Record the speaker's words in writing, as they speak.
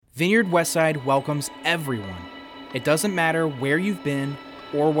Vineyard Westside welcomes everyone. It doesn't matter where you've been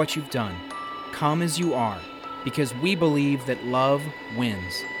or what you've done. Come as you are, because we believe that love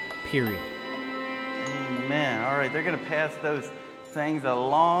wins, period. Amen. All right, they're going to pass those things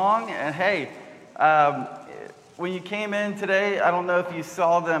along. And hey, when you came in today, I don't know if you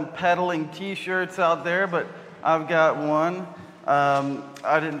saw them peddling T-shirts out there, but I've got one.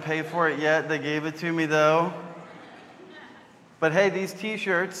 I didn't pay for it yet. They gave it to me, though. But hey, these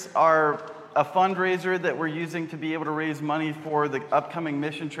T-shirts are a fundraiser that we're using to be able to raise money for the upcoming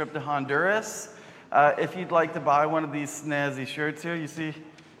mission trip to Honduras. If you'd like to buy one of these snazzy shirts here, you see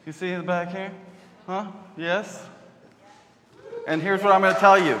in the back here? Huh? Yes? And here's what I'm going to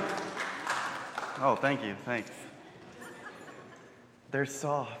tell you. Oh, thank you. Thanks. They're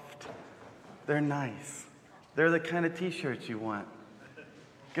soft. They're nice. They're the kind of T-shirts you want.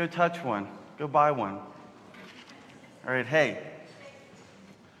 Go touch one. Go buy one. All right, hey.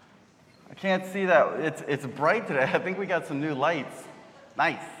 I can't see that. It's bright today. I think we got some new lights.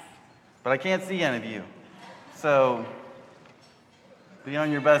 Nice. But I can't see any of you. So be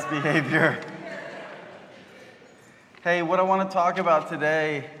on your best behavior. Hey, what I want to talk about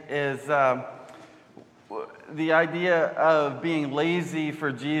today is the idea of being lazy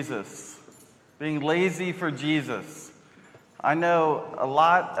for Jesus. Being lazy for Jesus. I know a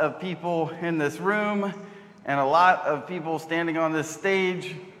lot of people in this room and a lot of people standing on this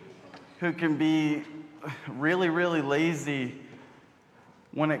stage who can be really, really lazy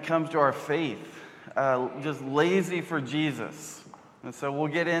when it comes to our faith. Just lazy for Jesus. And so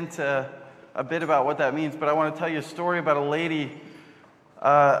we'll get into a bit about what that means, but I want to tell you a story about a lady.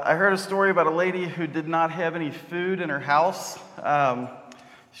 I heard a story about a lady who did not have any food in her house.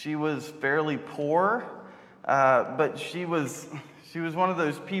 She was fairly poor, but she was one of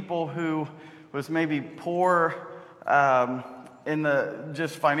those people who was maybe poor in the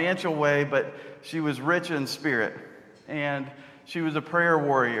just financial way, but she was rich in spirit, and she was a prayer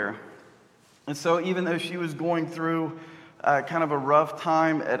warrior. And so even though she was going through kind of a rough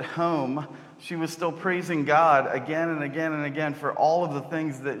time at home, she was still praising God again and again and again for all of the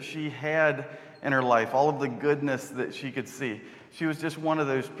things that she had in her life, all of the goodness that she could see. She was just one of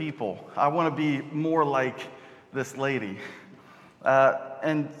those people. I want to be more like this lady.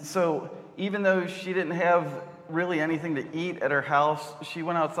 And so even though she didn't have really anything to eat at her house, she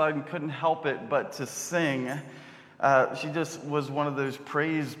went outside and couldn't help it but to sing. She just was one of those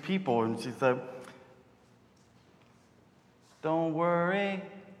praise people, and she said, "Don't worry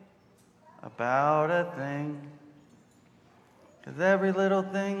about a thing, 'cause every little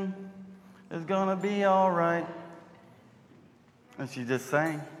thing is gonna be all right." And she just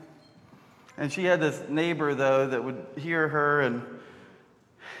sang. And she had this neighbor, though, that would hear her, and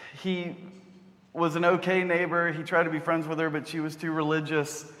he was an okay neighbor. He tried to be friends with her, but she was too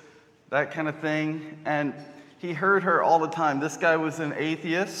religious, that kind of thing. And he heard her all the time. This guy was an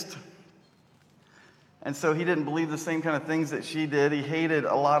atheist, and so he didn't believe the same kind of things that she did. He hated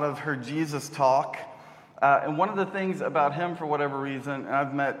a lot of her Jesus talk. And one of the things about him, for whatever reason, and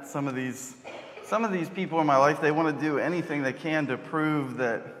I've met some of these people in my life, they want to do anything they can to prove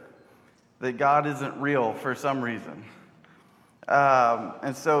that God isn't real for some reason.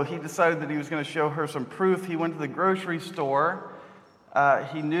 And so he decided that he was going to show her some proof. He went to the grocery store.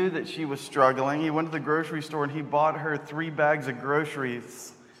 He knew that she was struggling. He went to the grocery store and he bought her 3 bags of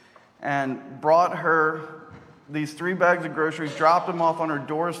groceries and brought her these 3 bags of groceries, dropped them off on her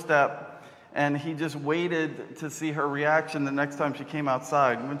doorstep, and he just waited to see her reaction the next time she came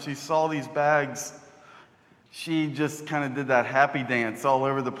outside. When she saw these bags, she just kind of did that happy dance all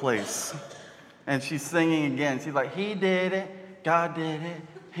over the place. And she's singing again. She's like, "He did it. God did it.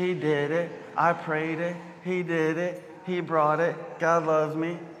 He did it. I prayed it. He did it. He brought it. God loves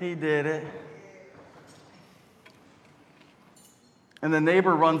me. He did it." And the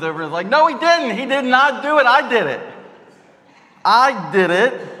neighbor runs over and is like, "No, he didn't. He did not do it. I did it. I did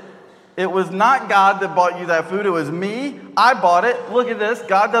it. It was not God that bought you that food. It was me. I bought it. Look at this.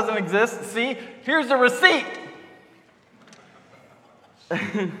 God doesn't exist. See, here's the receipt."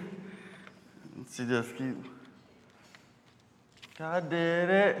 She just keeps, "God did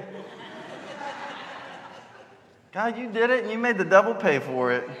it. God, you did it, and you made the devil pay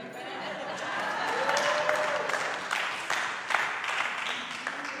for it."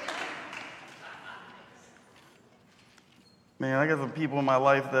 Man, I got some people in my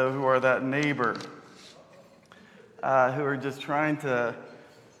life, though, who are that neighbor, who are just trying to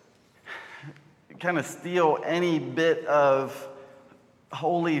kind of steal any bit of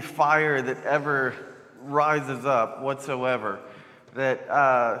holy fire that ever rises up whatsoever. That,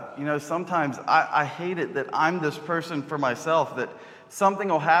 sometimes I hate it that I'm this person for myself that something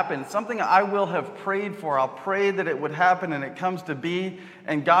will happen, something I will have prayed for. I'll pray that it would happen and it comes to be,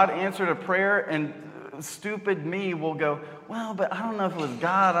 and God answered a prayer, and stupid me will go, well, but I don't know if it was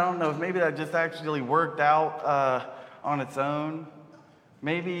God. I don't know if maybe that just actually worked out on its own.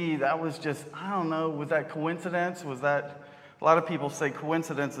 Maybe that was just, I don't know, was that coincidence? Was that, a lot of people say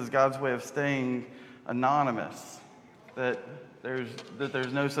coincidence is God's way of staying anonymous, that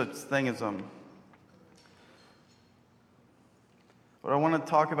there's no such thing as them. What I want to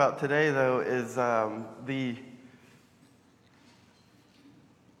talk about today, though, is how many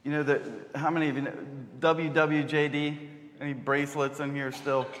of you know WWJD? Any bracelets in here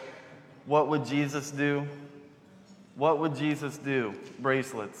still? What would Jesus do? What would Jesus do?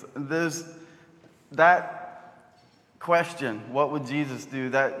 Bracelets. That question, what would Jesus do?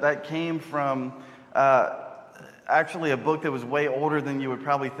 That came from actually a book that was way older than you would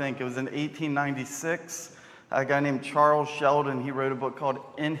probably think. It was in 1896. A guy named Charles Sheldon, he wrote a book called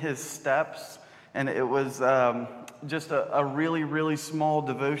In His Steps, and it was just a really, really small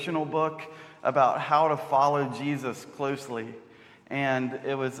devotional book about how to follow Jesus closely. And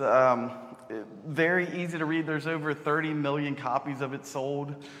it was very easy to read. There's over 30 million copies of it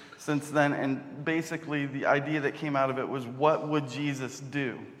sold since then, and basically the idea that came out of it was, what would Jesus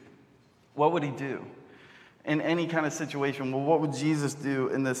do? What would he do in any kind of situation? Well, what would Jesus do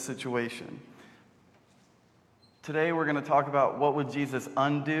in this situation? Today we're going to talk about what would Jesus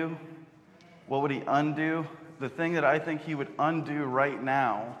undo? What would he undo? The thing that I think he would undo right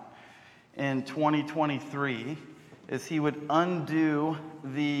now in 2023 is he would undo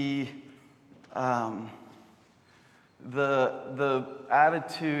the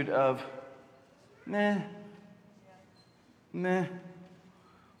attitude of meh.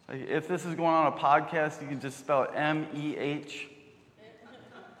 Like if this is going on a podcast, you can just spell it M-E-H.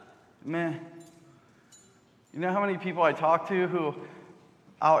 Meh. You know how many people I talk to who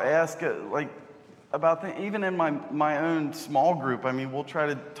I'll ask, about things, even in my own small group. I mean, we'll try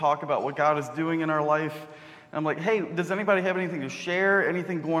to talk about what God is doing in our life. And I'm like, hey, does anybody have anything to share?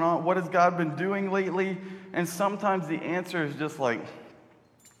 Anything going on? What has God been doing lately? And sometimes the answer is just like,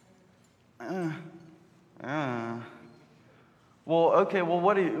 well, okay, well,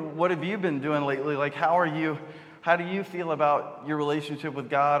 what have you been doing lately? Like, how do you feel about your relationship with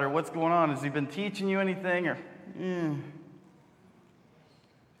God, or what's going on? Has he been teaching you anything? Or,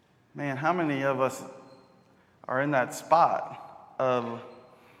 Man, how many of us are in that spot of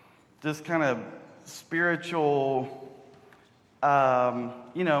just kind of spiritual,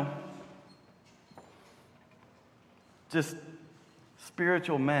 just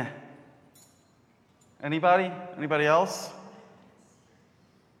spiritual meh? Anybody? Anybody else?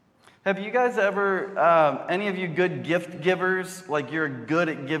 Have you guys ever, any of you good gift givers, like you're good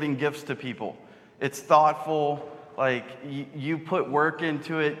at giving gifts to people? It's thoughtful, like you put work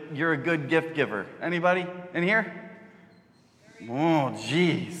into it, you're a good gift giver. Anybody in here? Oh,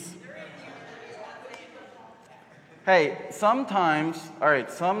 jeez. Hey, sometimes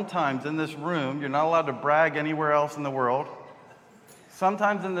in this room, you're not allowed to brag anywhere else in the world.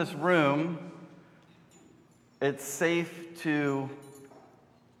 Sometimes in this room, it's safe to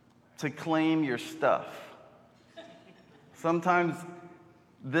claim your stuff. Sometimes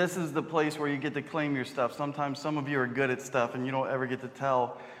this is the place where you get to claim your stuff. Sometimes some of you are good at stuff and you don't ever get to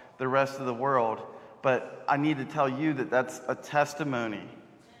tell the rest of the world. But I need to tell you that that's a testimony.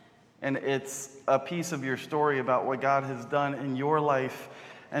 And it's a piece of your story about what God has done in your life.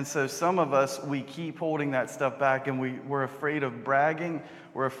 And so some of us, we keep holding that stuff back, and we're afraid of bragging.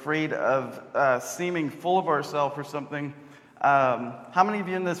 We're afraid of seeming full of ourselves or something. How many of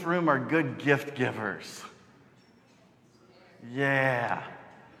you in this room are good gift givers? Yeah.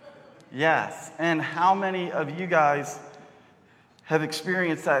 Yes. And how many of you guys have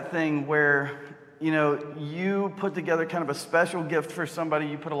experienced that thing where, you put together kind of a special gift for somebody,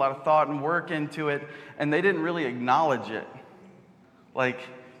 you put a lot of thought and work into it, and they didn't really acknowledge it. Like,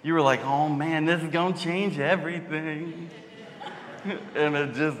 you were like, oh man, this is going to change everything. And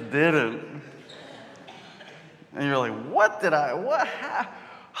it just didn't. And you're like, what?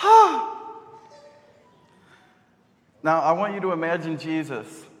 Now, I want you to imagine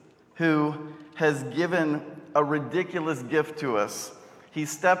Jesus, who has given a ridiculous gift to us. He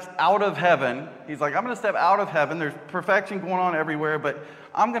steps out of heaven. He's like, I'm going to step out of heaven. There's perfection going on everywhere, but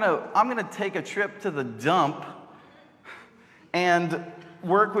I'm going to take a trip to the dump and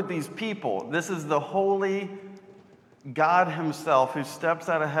work with these people. This is the holy God himself who steps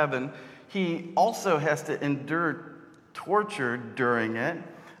out of heaven. He also has to endure torture during it.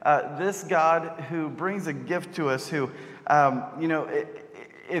 This God who brings a gift to us, who,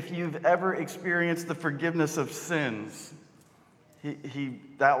 if you've ever experienced the forgiveness of sins,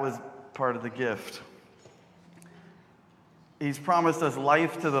 that was part of the gift. He's promised us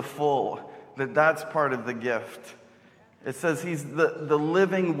life to the full, that's part of the gift. It says he's the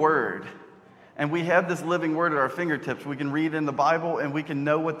living word. And we have this living word at our fingertips. We can read in the Bible and we can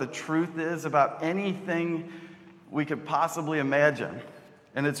know what the truth is about anything we could possibly imagine.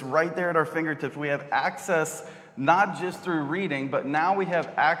 And it's right there at our fingertips. We have access not just through reading, but now we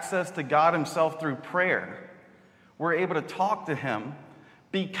have access to God himself through prayer. We're able to talk to him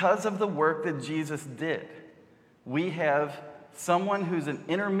because of the work that Jesus did. We have someone who's an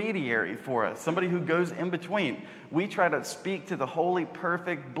intermediary for us, somebody who goes in between. We try to speak to the holy,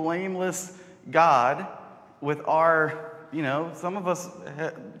 perfect, blameless God with our, some of us,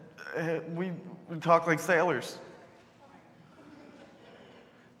 we talk like sailors.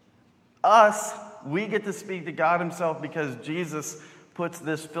 Us, we get to speak to God himself because Jesus puts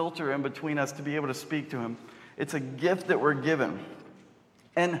this filter in between us to be able to speak to him. It's a gift that we're given.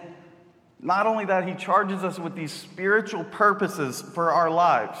 And not only that, he charges us with these spiritual purposes for our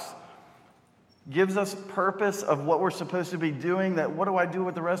lives. Gives us purpose of what we're supposed to be doing, that what do I do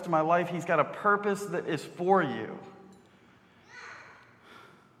with the rest of my life? He's got a purpose that is for you.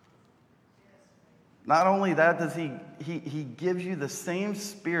 Not only that, does he gives you the same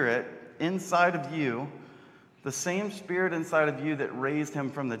spirit inside of you, the same spirit inside of you that raised him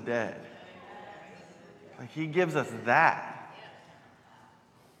from the dead. Like he gives us that.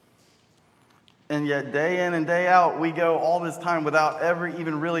 And yet day in and day out, we go all this time without ever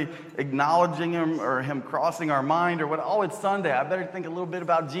even really acknowledging him or him crossing our mind or what. Oh, it's Sunday. I better think a little bit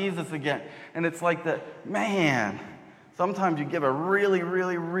about Jesus again. And it's like sometimes you give a really,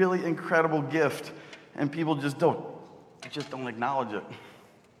 really, really incredible gift and people just don't acknowledge it.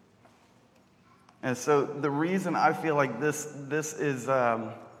 And so the reason I feel like this is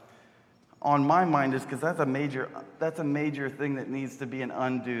on my mind is because that's a major thing that needs to be an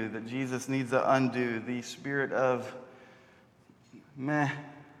undo, that Jesus needs to undo, the spirit of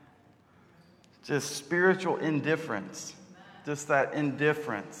just spiritual indifference, just that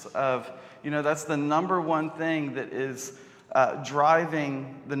indifference of, that's the number one thing that is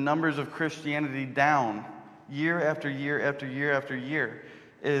driving the numbers of Christianity down year after year after year after year,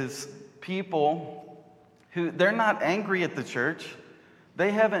 is people who, they're not angry at the church. They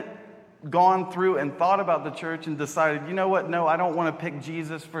haven't gone through and thought about the church and decided, you know what, no, I don't want to pick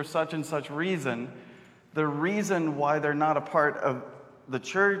Jesus for such and such reason. The reason why they're not a part of the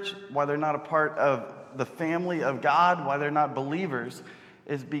church, why they're not a part of the family of God, why they're not believers,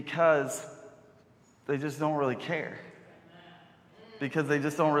 is because they just don't really care. Because they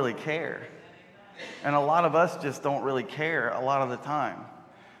just don't really care. And a lot of us just don't really care a lot of the time.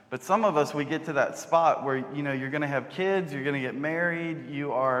 But some of us, we get to that spot where, you're going to have kids, you're going to get married,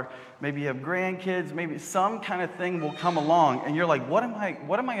 maybe you have grandkids, maybe some kind of thing will come along, and you're like, what am I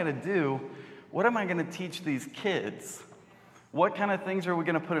going to do? What am I going to teach these kids? What kind of things are we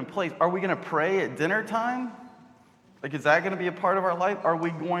going to put in place? Are we going to pray at dinner time? Like, is that going to be a part of our life? Are we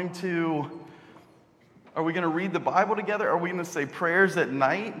going to read the Bible together? Are we going to say prayers at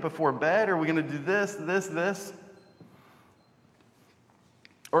night before bed? Are we going to do this?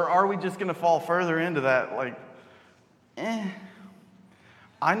 Or are we just going to fall further into that?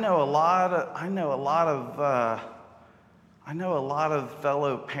 I know a lot of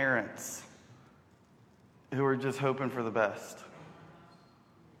fellow parents who are just hoping for the best.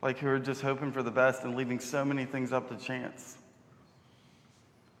 Who are just hoping for the best and leaving so many things up to chance.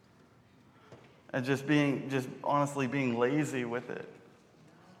 And just honestly being lazy with it.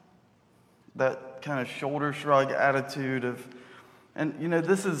 That kind of shoulder shrug attitude of, and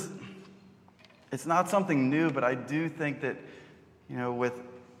it's not something new, but I do think that, with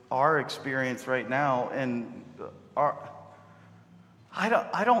our experience right now, and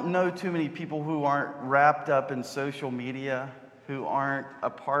I don't know too many people who aren't wrapped up in social media, who aren't a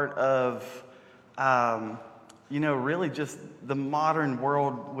part of, really just the modern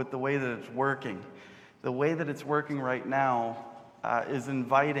world with the way that it's working. The way that it's working right now is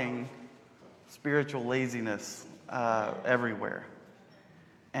inviting spiritual laziness everywhere.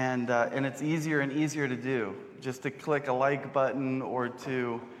 And it's easier and easier to do, just to click a like button or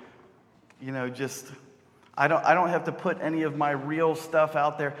to, I don't have to put any of my real stuff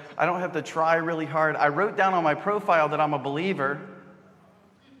out there. I don't have to try really hard. I wrote down on my profile that I'm a believer.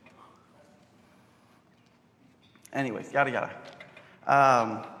 Anyways, yada yada.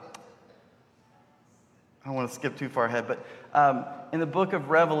 I don't want to skip too far ahead, but in the book of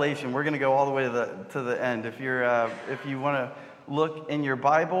Revelation, we're going to go all the way to the end. If you want to look in your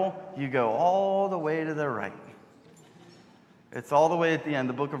Bible, you go all the way to the right. It's all the way at the end,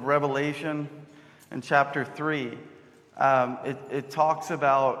 the book of Revelation in chapter 3. It talks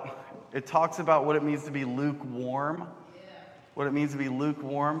about what it means to be lukewarm, what it means to be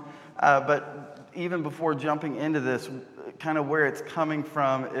lukewarm. But even before jumping into this, kind of where it's coming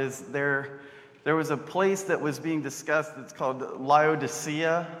from is there was a place that was being discussed that's called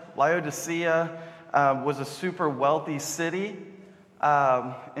Laodicea. Laodicea was a super wealthy city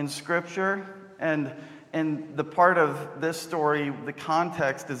in Scripture. And in the part of this story, the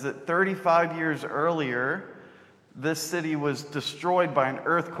context is that 35 years earlier, this city was destroyed by an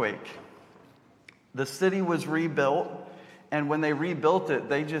earthquake. The city was rebuilt, and when they rebuilt it,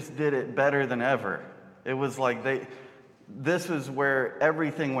 they just did it better than ever. It was like this was where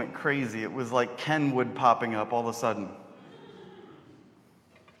everything went crazy. It was like Kenwood popping up all of a sudden.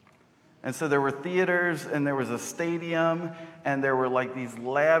 And so there were theaters, and there was a stadium, and there were like these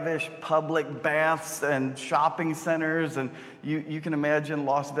lavish public baths and shopping centers, and you can imagine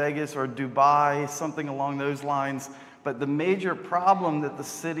Las Vegas or Dubai, something along those lines. But the major problem that the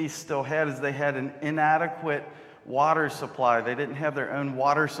city still had is they had an inadequate water supply. They didn't have their own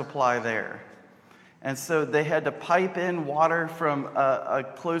water supply there. And so they had to pipe in water from a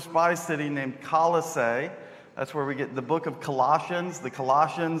close by city named Colossae. That's where we get the book of Colossians. The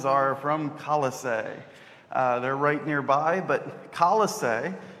Colossians are from Colossae. They're right nearby, but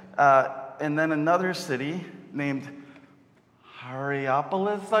Colossae, and then another city named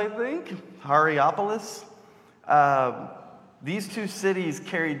Hierapolis, I think. Hierapolis. These two cities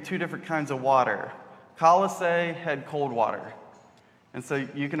carried two different kinds of water. Colossae had cold water. And so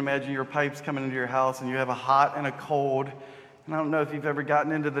you can imagine your pipes coming into your house, and you have a hot and a cold. And I don't know if you've ever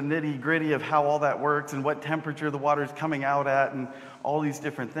gotten into the nitty-gritty of how all that works and what temperature the water is coming out at and all these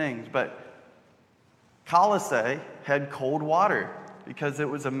different things. But Colossae had cold water because it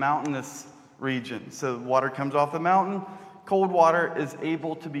was a mountainous region. So water comes off the mountain. Cold water is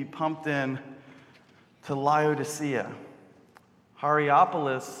able to be pumped in to Laodicea.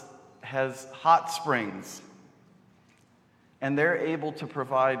 Hierapolis has hot springs, and they're able to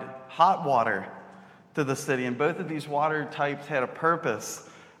provide hot water to the city. And both of these water types had a purpose.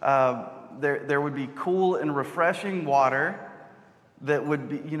 There would be cool and refreshing water that would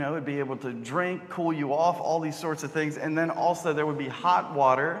be able to drink, cool you off, all these sorts of things. And then also there would be hot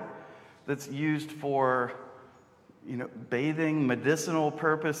water that's used for bathing, medicinal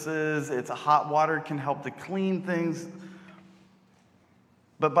purposes. It's a hot water, can help to clean things.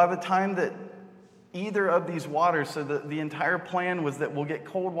 But by the time that either of these waters, so the entire plan was that we'll get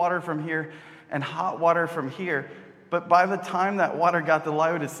cold water from here and hot water from here. But by the time that water got to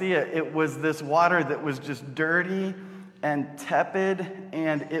Laodicea, it was this water that was just dirty and tepid,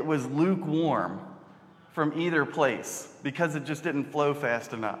 and it was lukewarm from either place because it just didn't flow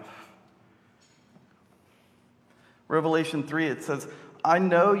fast enough. Revelation 3, it says, I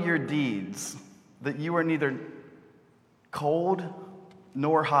know your deeds, that you are neither cold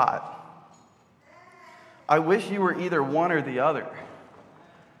nor hot. I wish you were either one or the other.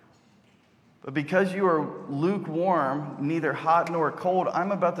 But because you are lukewarm, neither hot nor cold,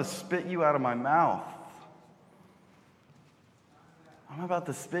 I'm about to spit you out of my mouth. I'm about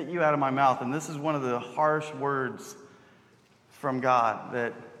to spit you out of my mouth. And this is one of the harsh words from God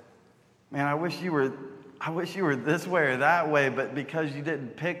that, man, I wish you were this way or that way, but because you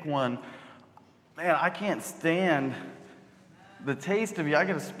didn't pick one, man, I can't stand the taste of you. I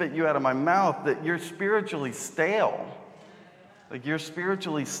got to spit you out of my mouth, that you're spiritually stale. Like, you're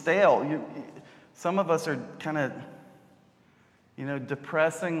spiritually stale. Some of us are kind of,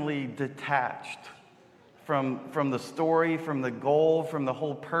 depressingly detached from the story, from the goal, from the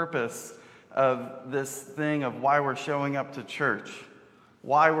whole purpose of this thing of why we're showing up to church,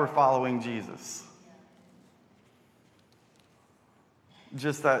 why we're following Jesus.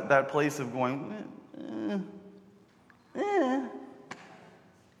 Just that place of going,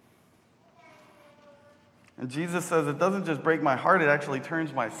 And Jesus says, it doesn't just break my heart, it actually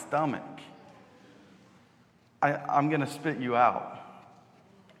turns my stomach. I'm going to spit you out.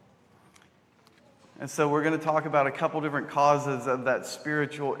 And so we're going to talk about a couple different causes of that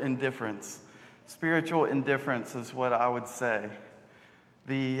spiritual indifference. Spiritual indifference is what I would say.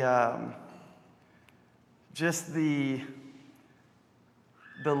 Just the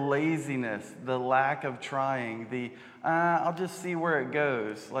laziness, the lack of trying, I'll just see where it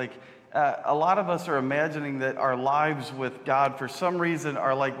goes. Like, a lot of us are imagining that our lives with God, for some reason,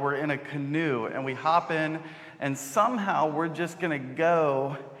 are like we're in a canoe and we hop in and somehow we're just going to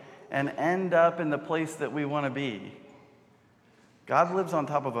go and end up in the place that we want to be. God lives on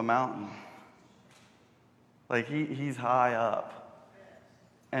top of a mountain. Like, he's high up.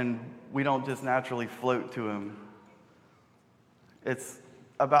 And we don't just naturally float to him. It's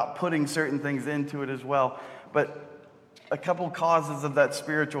about putting certain things into it as well. But a couple causes of that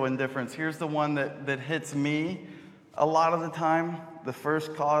spiritual indifference. Here's the one that hits me a lot of the time. The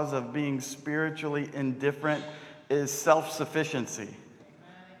first cause of being spiritually indifferent is self-sufficiency.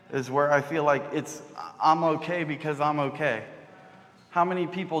 Is where I feel like I'm okay because I'm okay. How many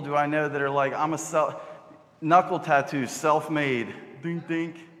people do I know that are like, knuckle tattoos, self-made, dink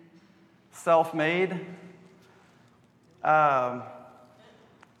dink, self-made? Well,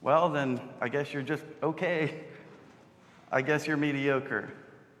 then I guess you're just okay. I guess you're mediocre.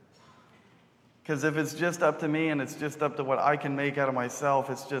 Because if it's just up to me and it's just up to what I can make out of myself,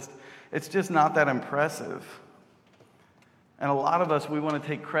 it's just not that impressive. And a lot of us, we want to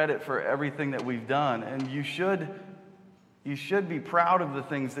take credit for everything that we've done. And you should be proud of the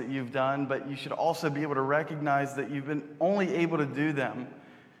things that you've done, but you should also be able to recognize that you've been only able to do them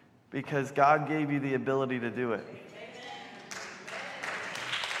because God gave you the ability to do it.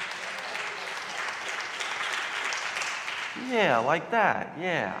 Yeah, like that,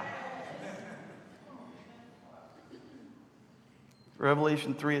 yeah.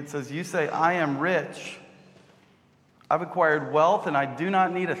 Revelation 3, it says, you say, I am rich. I've acquired wealth and I do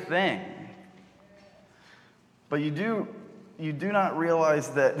not need a thing. But you do not realize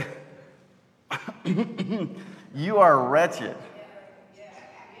that you are wretched,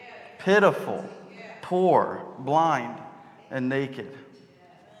 pitiful, poor, blind, and naked.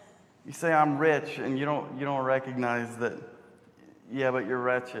 You say, I'm rich, and you don't recognize that, yeah, but you're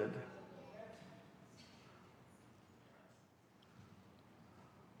wretched.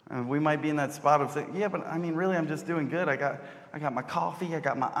 And we might be in that spot of saying, yeah, but I mean, really, I'm just doing good. I got my coffee, I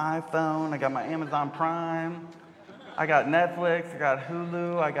got my iPhone, I got my Amazon Prime, I got Netflix, I got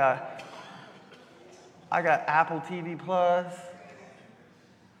Hulu, I got Apple TV Plus,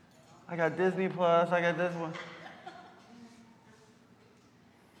 I got Disney Plus, I got this one.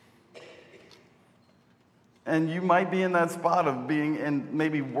 And you might be in that spot of being in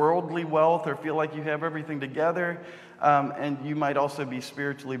maybe worldly wealth or feel like you have everything together, and you might also be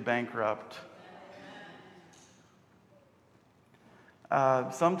spiritually bankrupt.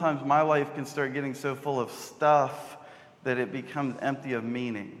 Sometimes my life can start getting so full of stuff that it becomes empty of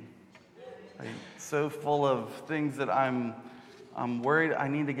meaning. Like, so full of things that I'm worried I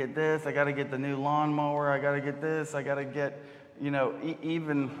need to get this, I got to get the new lawnmower, I got to get this, I got to get,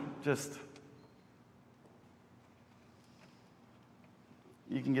 even just...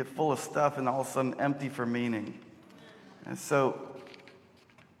 You can get full of stuff and all of a sudden empty for meaning. And so,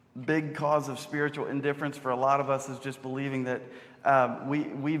 big cause of spiritual indifference for a lot of us is just believing that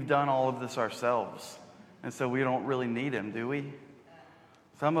we've done all of this ourselves. And so we don't really need him, do we?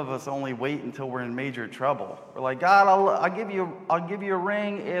 Some of us only wait until we're in major trouble. We're like, God, I'll give you a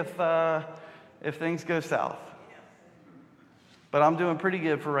ring if things go south. But I'm doing pretty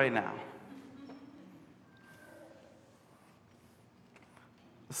good for right now.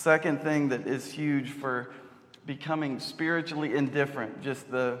 The second thing that is huge for becoming spiritually indifferent, just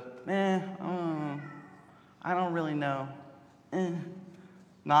I don't really know.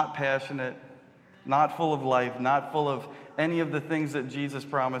 Not passionate, not full of life, not full of any of the things that Jesus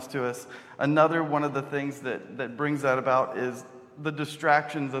promised to us. Another one of the things that brings that about is the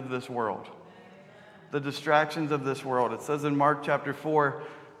distractions of this world. The distractions of this world. It says in Mark chapter 4,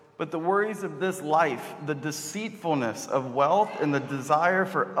 but the worries of this life, the deceitfulness of wealth, and the desire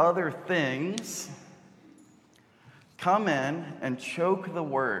for other things come in and choke the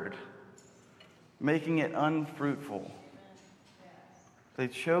word, making it unfruitful. They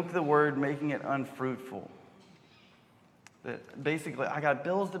choke the word, making it unfruitful. That basically, I got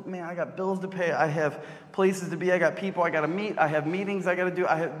bills to pay. I have places to be. I got people I got to meet. I have meetings I got to do.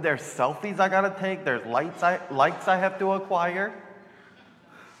 There's selfies I got to take. There's likes I have to acquire.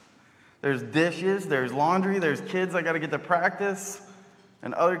 There's dishes, there's laundry, there's kids I got to get to practice,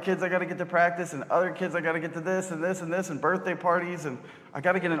 and other kids I got to get to practice, and other kids I got to get to this and this and this, and birthday parties, and I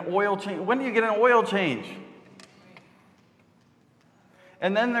got to get an oil change. When do you get an oil change?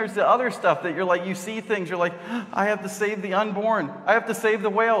 And then there's the other stuff that you're like, you see things, you're like, I have to save the unborn. I have to save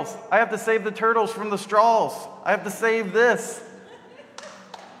the whales. I have to save the turtles from the straws. I have to save this.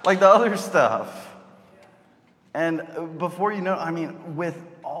 Like the other stuff. And before you know, with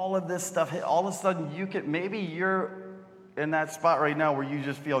all of this stuff, all of a sudden maybe you're in that spot right now where you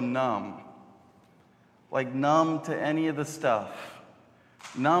just feel numb. Like numb to any of the stuff.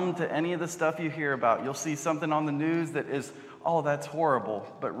 Numb to any of the stuff you hear about. You'll see something on the news that is, oh, that's horrible.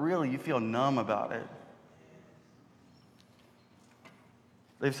 But really, you feel numb about it.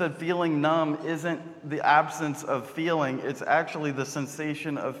 They've said feeling numb isn't the absence of feeling. It's actually the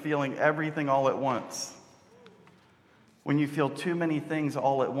sensation of feeling everything all at once. When you feel too many things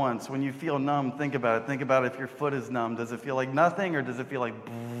all at once, when you feel numb, think about it. Think about if your foot is numb. Does it feel like nothing, or does it feel like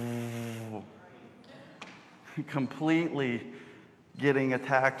completely getting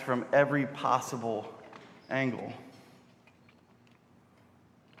attacked from every possible angle?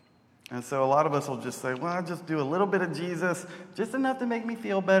 And so a lot of us will just say, well, I'll just do a little bit of Jesus, just enough to make me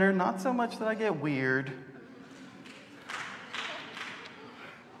feel better, not so much that I get weird.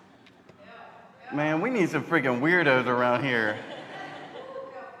 Man, we need some freaking weirdos around here.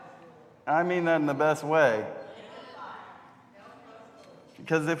 I mean that in the best way.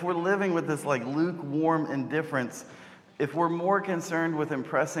 Because if we're living with this like lukewarm indifference, if we're more concerned with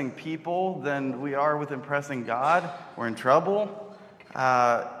impressing people than we are with impressing God, we're in trouble.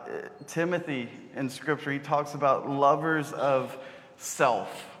 Timothy in Scripture, he talks about lovers of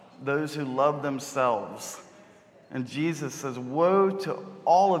self, those who love themselves. And Jesus says, woe to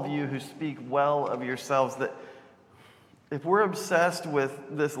all of you who speak well of yourselves. That if we're obsessed with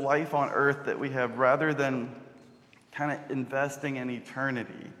this life on earth that we have rather than kind of investing in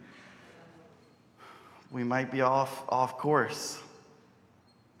eternity, we might be off course.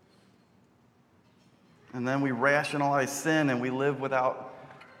 And then we rationalize sin and we live without...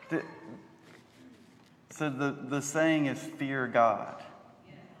 So the saying is fear God.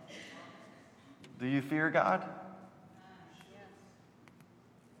 Do you fear God?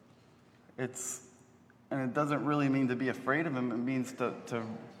 And it doesn't really mean to be afraid of him. It means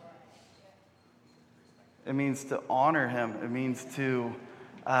to honor him. It means to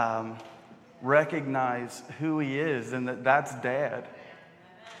recognize who he is, and that's Dad.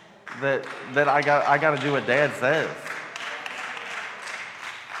 That I got to do what Dad says.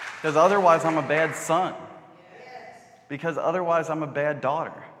 Because otherwise I'm a bad son. Because otherwise I'm a bad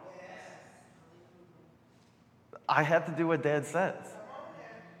daughter. I have to do what Dad says.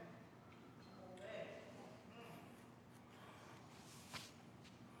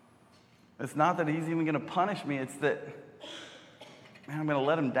 It's not that he's even going to punish me. It's that, man, I'm going to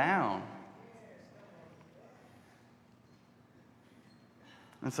let him down.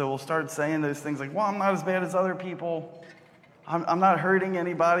 And so we'll start saying those things like, well, I'm not as bad as other people. I'm not hurting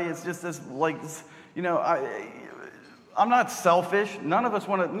anybody. It's just this, like, you know, I'm not selfish. None of us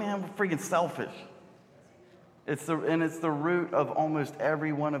want to, man, we're freaking selfish. It's the root of almost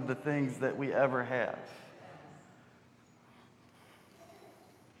every one of the things that we ever have.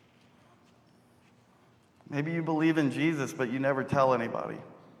 Maybe you believe in Jesus, but you never tell anybody.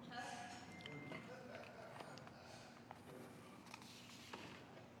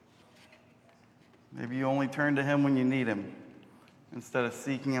 Maybe you only turn to him when you need him instead of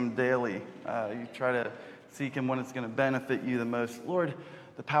seeking him daily. You try to seek him when it's going to benefit you the most. Lord,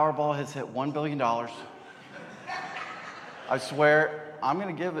 the Powerball has hit $1 billion. I swear, I'm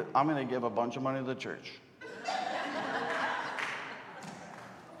going to give a bunch of money to the church.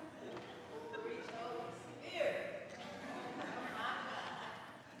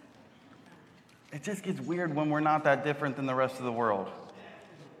 It just gets weird when we're not that different than the rest of the world.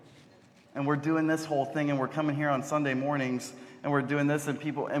 And we're doing this whole thing, and we're coming here on Sunday mornings, and we're doing this,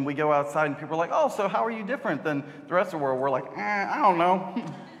 and we go outside, and people are like, oh, so how are you different than the rest of the world? We're like, I don't know.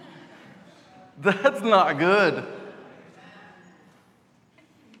 That's not good.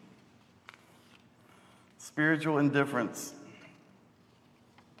 Spiritual indifference.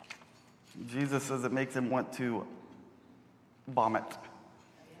 Jesus says it makes him want to vomit.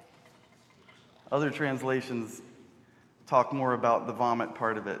 Other translations talk more about the vomit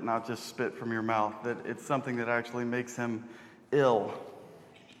part of it, not just spit from your mouth, that it's something that actually makes him ill.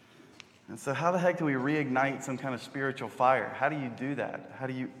 And so how the heck do we reignite some kind of spiritual fire? How do you do that?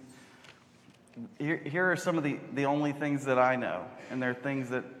 Here are some of the only things that I know, and they're things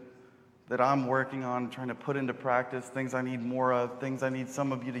that I'm working on, trying to put into practice, things I need more of, things I need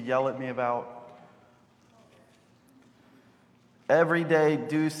some of you to yell at me about. Every day,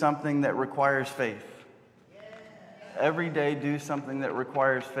 do something that requires faith. Every day, do something that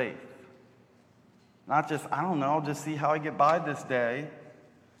requires faith. Not just, I don't know, I'll just see how I get by this day.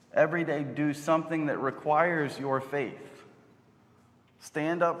 Every day, do something that requires your faith.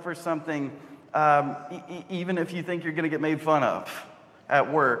 Stand up for something, even if you think you're going to get made fun of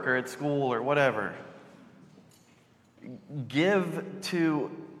at work or at school or whatever. Give to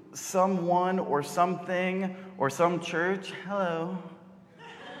someone or something or some church. Hello.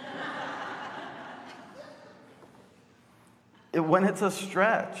 When it's a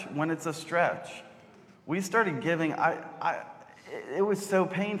stretch. We started giving, it was so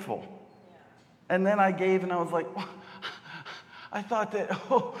painful. And then I gave and I was like, I thought that,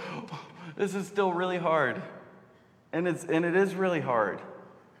 this is still really hard. And it is really hard.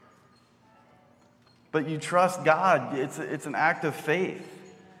 but you trust God. It's an act of faith.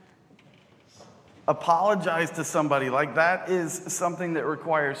 Apologize to somebody. Like, that is something that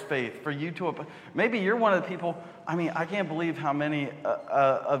requires faith. For you to, maybe you're one of the people, I mean, I can't believe how many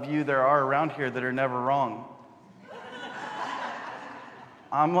of you there are around here that are never wrong.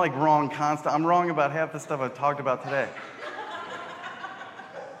 I'm like wrong constant. I'm wrong about half the stuff I've talked about today.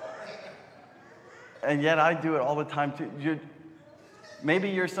 And yet I do it all the time too. Maybe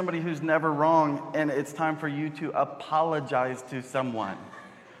you're somebody who's never wrong, and it's time for you to apologize to someone.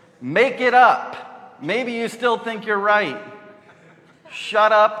 Make it up. Maybe you still think you're right.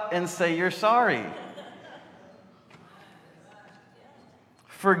 Shut up and say you're sorry.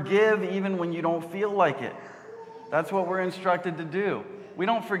 Forgive even when you don't feel like it. That's what we're instructed to do. We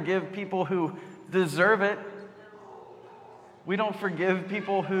don't forgive people who deserve it. We don't forgive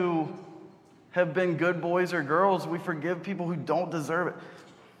people who have been good boys or girls. We forgive people who don't deserve it.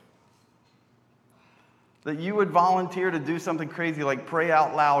 That you would volunteer to do something crazy like pray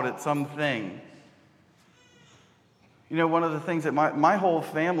out loud at something. You know, one of the things that my whole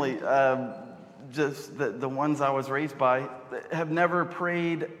family, just the ones I was raised by, have never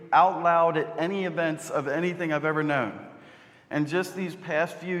prayed out loud at any events of anything I've ever known. And just these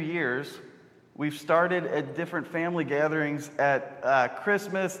past few years, we've started at different family gatherings at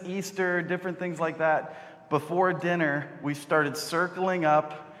Christmas, Easter, different things like that. Before dinner, we started circling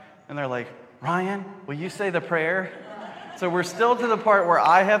up, and they're like, Ryan, will you say the prayer? So we're still to the part where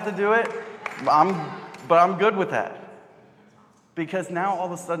I have to do it, but I'm good with that. Because now all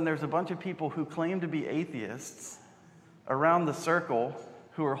of a sudden there's a bunch of people who claim to be atheists around the circle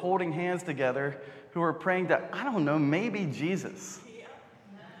who are holding hands together, who are praying to, I don't know, maybe Jesus.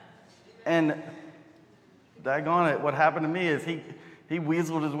 And daggone it, what happened to me is he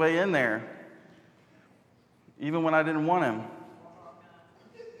weaseled his way in there, even when I didn't want him.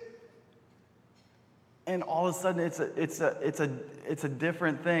 And all of a sudden it's a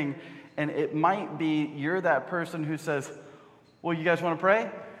different thing. And it might be you're that person who says, well, you guys want to pray?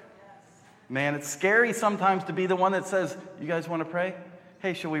 Yes. Man, it's scary sometimes to be the one that says, you guys want to pray?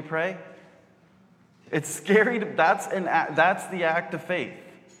 Hey, shall we pray? It's scary. That's the act of faith.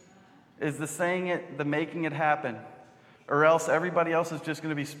 Is the saying it, the making it happen. Or else everybody else is just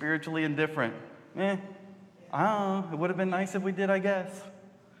going to be spiritually indifferent. I don't know. It would have been nice if we did, I guess.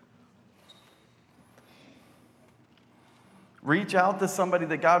 Reach out to somebody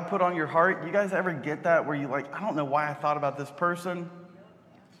that God put on your heart. You guys ever get that where you like, I don't know why I thought about this person?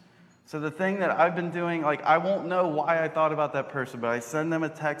 So the thing that I've been doing, like, I won't know why I thought about that person, but I send them a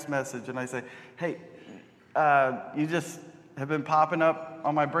text message and I say, hey, you just have been popping up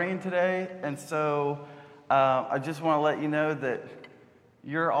on my brain today, and so I just want to let you know that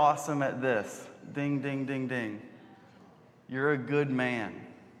you're awesome at this. Ding, ding, ding, ding. You're a good man.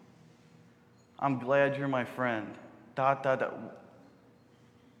 I'm glad you're my friend. ...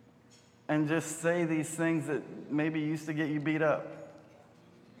 And just say these things that maybe used to get you beat up.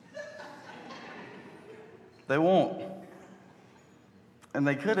 They won't. And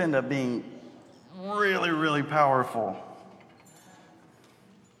they could end up being really, really powerful.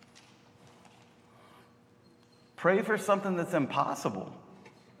 Pray for something that's impossible.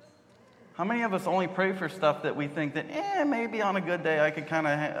 How many of us only pray for stuff that we think that, maybe on a good day I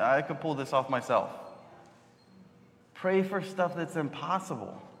could pull this off myself? Pray for stuff that's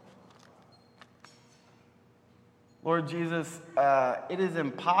impossible. Lord Jesus, it is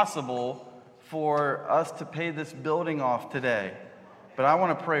impossible for us to pay this building off today. But I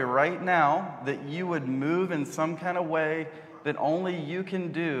want to pray right now that you would move in some kind of way that only you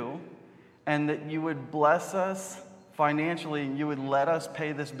can do, and that you would bless us financially and you would let us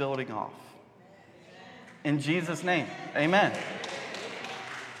pay this building off. In Jesus' name, amen.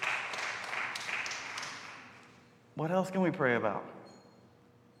 What else can we pray about?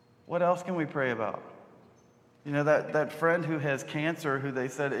 What else can we pray about? You know, that friend who has cancer, who they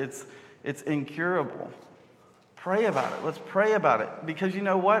said it's incurable. Pray about it. Let's pray about it. Because you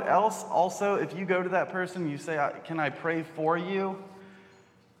know what else? Also, if you go to that person, you say, can I pray for you?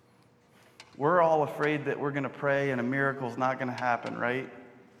 We're all afraid that we're going to pray and a miracle's not going to happen, right?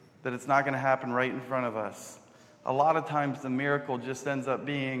 That it's not going to happen right in front of us. A lot of times the miracle just ends up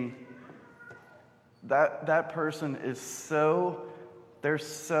being that person is they're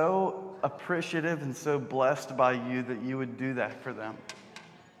so appreciative and so blessed by you that you would do that for them.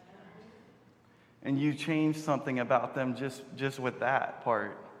 And you change something about them just with that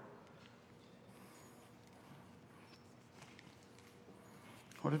part.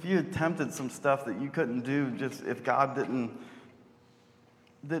 What if you attempted some stuff that you couldn't do just if God didn't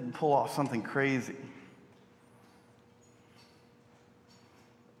pull off something crazy?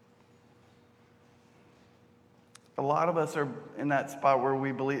 a lot of us are in that spot where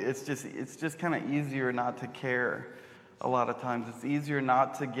we believe it's just kind of easier not to care. A lot of times it's easier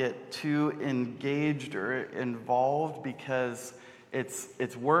not to get too engaged or involved because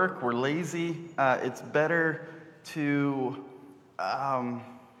it's work, we're lazy. It's better to I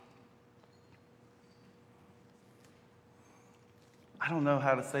don't know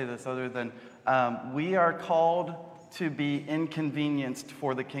how to say this other than we are called to be inconvenienced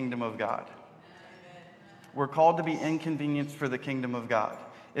for the kingdom of God. We're called to be inconvenienced for the kingdom of God.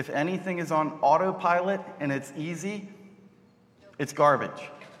 If anything is on autopilot and it's easy, it's garbage.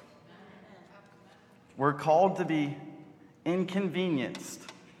 We're called to be inconvenienced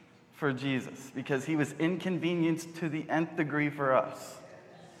for Jesus because he was inconvenienced to the nth degree for us.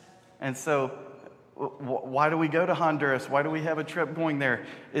 And so why do we go to Honduras? Why do we have a trip going there?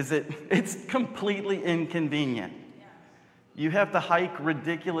 It's completely inconvenient. You have to hike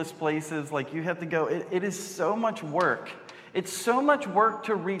ridiculous places, like you have to go. It is so much work. It's so much work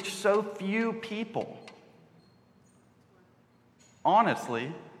to reach so few people.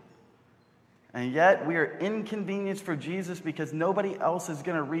 Honestly. And yet we are inconvenienced for Jesus because nobody else is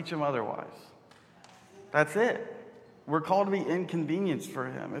going to reach him otherwise. That's it. We're called to be inconvenienced for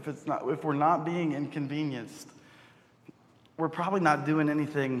him. If we're not being inconvenienced, we're probably not doing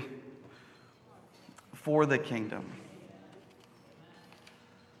anything for the kingdom.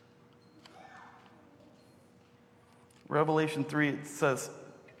 Revelation 3, it says,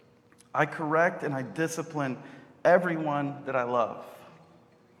 I correct and I discipline everyone that I love.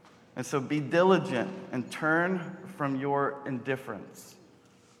 And so be diligent and turn from your indifference.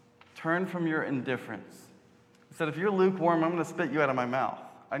 Turn from your indifference. He said, if you're lukewarm, I'm going to spit you out of my mouth.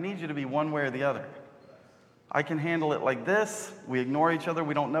 I need you to be one way or the other. I can handle it like this. We ignore each other.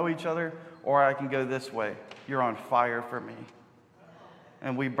 We don't know each other. Or I can go this way. You're on fire for me.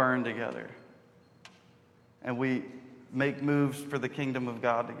 And we burn together. And we make moves for the kingdom of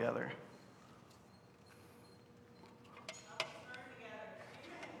God together.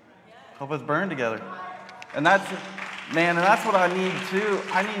 Help us burn together. And that's what I need too.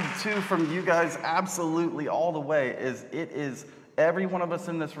 I need too from you guys absolutely all the way is every one of us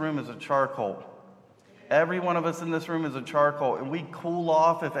in this room is a charcoal. Every one of us in this room is a charcoal. And we cool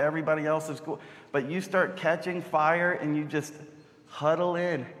off if everybody else is cool. But you start catching fire and you just huddle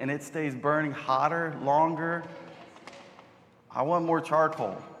in and it stays burning hotter, longer. I want more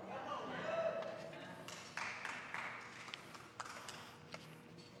charcoal.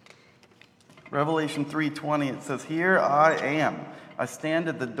 Revelation 3:20, it says, here I am. I stand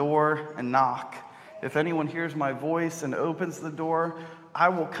at the door and knock. If anyone hears my voice and opens the door, I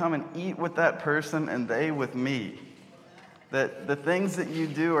will come and eat with that person and they with me. That the things that you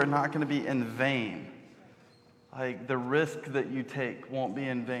do are not going to be in vain. Like the risk that you take won't be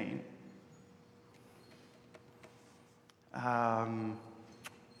in vain.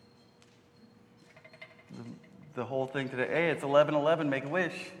 The whole thing today, hey, it's 11:11, make a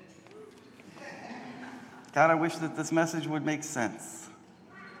wish. God, I wish that this message would make sense.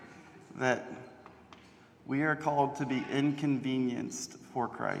 That we are called to be inconvenienced for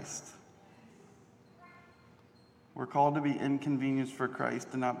Christ. We're called to be inconvenienced for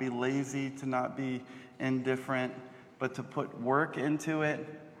Christ, to not be lazy, to not be indifferent, but to put work into it,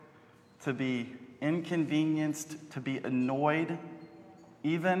 to be inconvenienced, to be annoyed,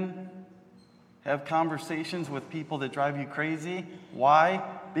 even have conversations with people that drive you crazy. Why?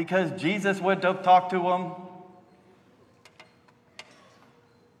 Because Jesus would have talked to them.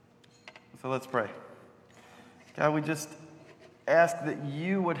 So let's pray. God, we just ask that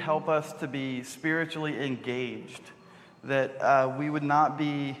you would help us to be spiritually engaged, that we would not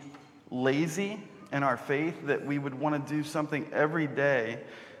be lazy in our faith, that we would want to do something every day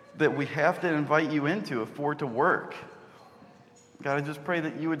that we have to invite you into for it to work. God, I just pray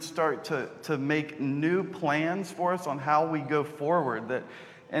that you would start to make new plans for us on how we go forward, that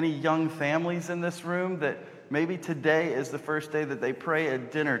any young families in this room, that maybe today is the first day that they pray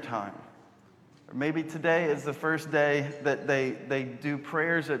at dinner time. Or maybe today is the first day that they do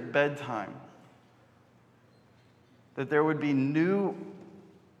prayers at bedtime. That there would be new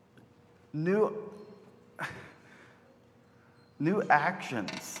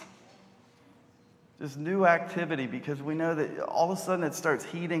actions. Just new activity, because we know that all of a sudden it starts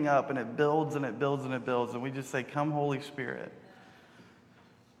heating up and it builds and it builds and it builds. And we just say, come Holy Spirit.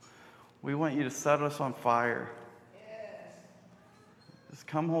 We want you to set us on fire. Just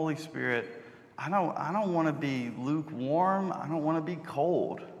come Holy Spirit. I don't want to be lukewarm. I don't want to be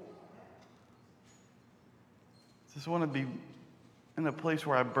cold. I just want to be in a place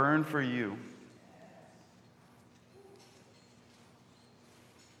where I burn for you.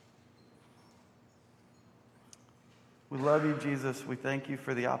 We love you, Jesus. We thank you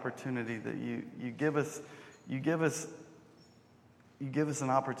for the opportunity that you give us. You give us an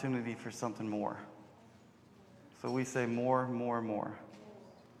opportunity for something more. So we say more, more, more.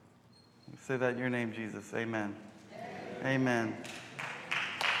 We say that in your name, Jesus. Amen. Amen.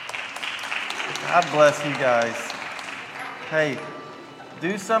 God bless you guys. Hey,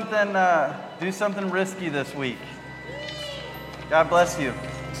 do something risky this week. God bless you.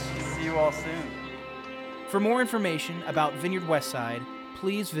 See you all soon. For more information about Vineyard Westside,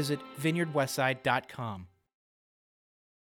 please visit vineyardwestside.com.